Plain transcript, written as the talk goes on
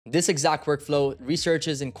This exact workflow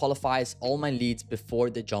researches and qualifies all my leads before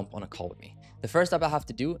they jump on a call with me. The first step I have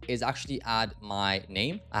to do is actually add my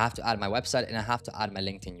name. I have to add my website and I have to add my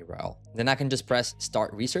LinkedIn URL. Then I can just press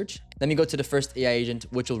start research. Let me go to the first AI agent,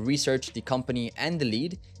 which will research the company and the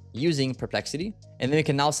lead using Perplexity. And then we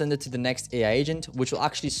can now send it to the next AI agent, which will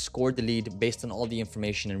actually score the lead based on all the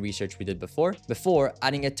information and research we did before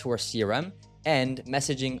adding it to our CRM and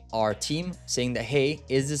messaging our team saying that, hey,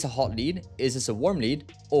 is this a hot lead? Is this a warm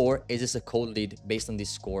lead? Or is this a cold lead based on the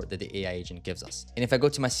score that the AI agent gives us? And if I go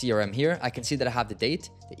to my CRM here, I can see that I have the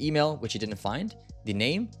date, the email, which he didn't find, the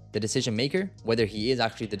name, the decision maker, whether he is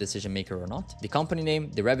actually the decision maker or not, the company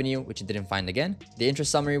name, the revenue, which he didn't find again, the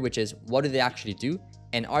interest summary, which is what do they actually do?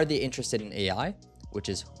 And are they interested in AI? Which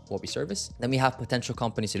is what we service. Then we have potential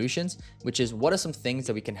company solutions, which is what are some things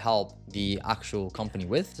that we can help the actual company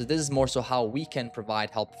with. So this is more so how we can provide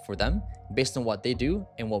help for them based on what they do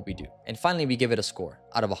and what we do. And finally, we give it a score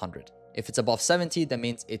out of 100. If it's above 70, that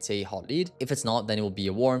means it's a hot lead. If it's not, then it will be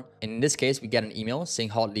a warm. And in this case, we get an email saying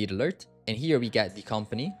hot lead alert. And here we get the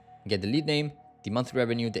company, we get the lead name, the monthly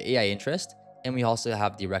revenue, the AI interest, and we also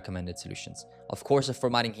have the recommended solutions. Of course, the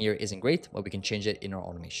formatting here isn't great, but we can change it in our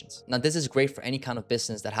automations. Now, this is great for any kind of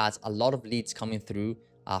business that has a lot of leads coming through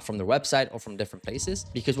from their website or from different places,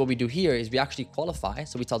 because what we do here is we actually qualify.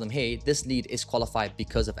 So we tell them, hey, this lead is qualified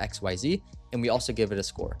because of XYZ, and we also give it a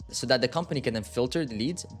score so that the company can then filter the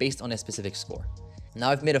leads based on a specific score.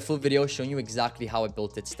 Now I've made a full video showing you exactly how I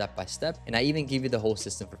built it step by step, and I even give you the whole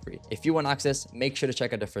system for free. If you want access, make sure to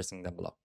check out the first link down below.